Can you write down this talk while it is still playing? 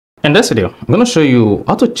In this video, I'm going to show you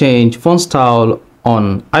how to change font style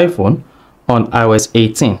on iPhone on iOS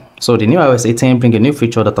 18. So the new iOS 18 brings a new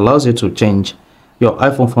feature that allows you to change your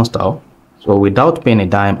iPhone font style, so without paying a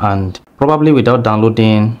dime and probably without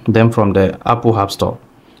downloading them from the Apple App Store.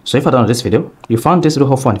 So if you're done with this video, you found this video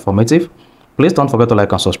helpful and informative, please don't forget to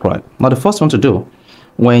like and subscribe. Now the first thing to do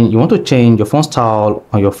when you want to change your font style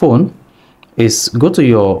on your phone is go to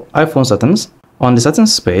your iPhone settings. On the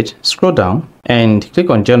settings page, scroll down and click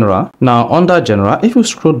on general. Now under general, if you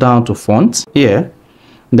scroll down to font here,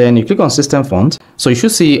 then you click on system font. So you should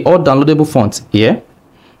see all downloadable fonts here.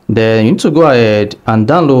 Then you need to go ahead and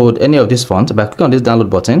download any of these fonts by clicking on this download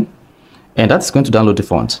button, and that's going to download the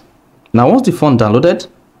font. Now once the font downloaded,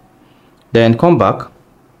 then come back,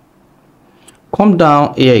 come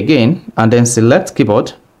down here again and then select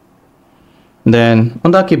keyboard. Then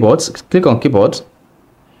under keyboards, click on keyboard.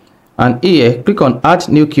 And here, click on add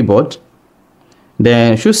new keyboard.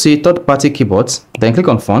 Then you should see third-party keyboards. Then click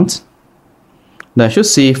on font. Then you should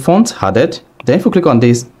see font added. Then if you click on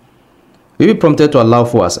this, you'll be prompted to allow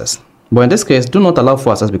full access. But in this case, do not allow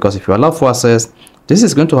full access, because if you allow full access, this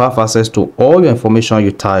is going to have access to all your information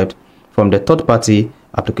you typed from the third-party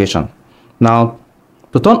application. Now,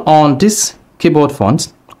 to turn on this keyboard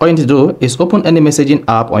font, all you need to do is open any messaging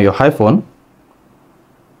app on your iPhone.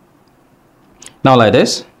 Now like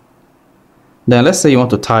this. Then let's say you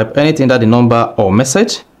want to type anything that the number or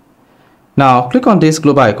message. Now click on this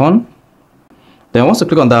global icon. Then once you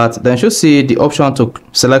click on that, then you should see the option to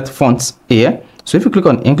select fonts here. So if you click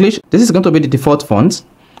on English, this is going to be the default font.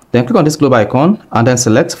 Then click on this global icon and then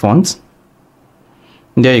select font.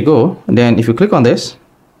 There you go. Then if you click on this,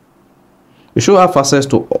 you should have access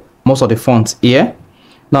to most of the fonts here.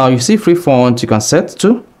 Now you see free font you can set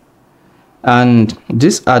to, and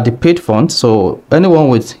these are the paid fonts. So anyone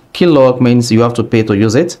with keylog means you have to pay to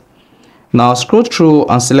use it. Now scroll through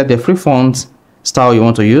and select the free font style you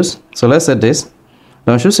want to use. So let's set this.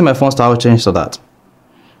 Then you should see my font style change to that.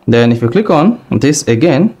 Then if you click on this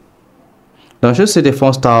again, then you should see the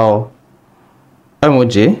font style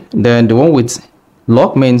emoji. Then the one with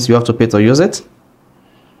lock means you have to pay to use it.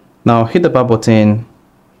 Now hit the back button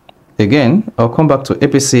again. I'll come back to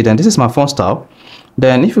APC. Then this is my font style.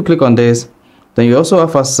 Then if you click on this, then you also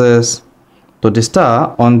have access to the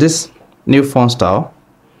star on this new font style.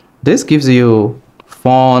 This gives you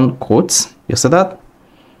font codes. You see that?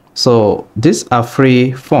 So these are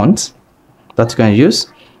free fonts that you can use.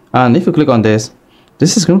 And if you click on this,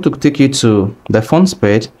 this is going to take you to the fonts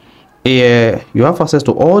page. Here you have access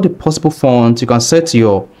to all the possible fonts you can set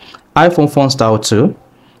your iPhone font style to.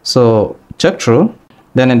 So check through.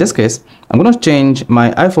 Then in this case, I'm going to change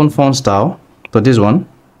my iPhone font style to this one.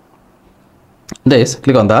 This,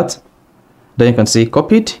 click on that. Then you can see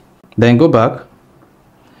copied. Then go back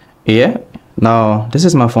here. Now this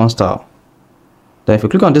is my font style. Then if you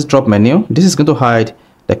click on this drop menu, this is going to hide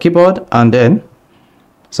the keyboard, and then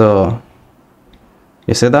so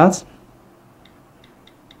you see that.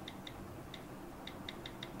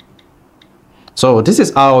 So this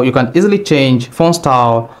is how you can easily change font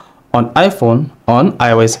style on iPhone on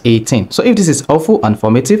iOS 18. So if this is helpful and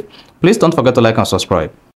informative, please don't forget to like and subscribe.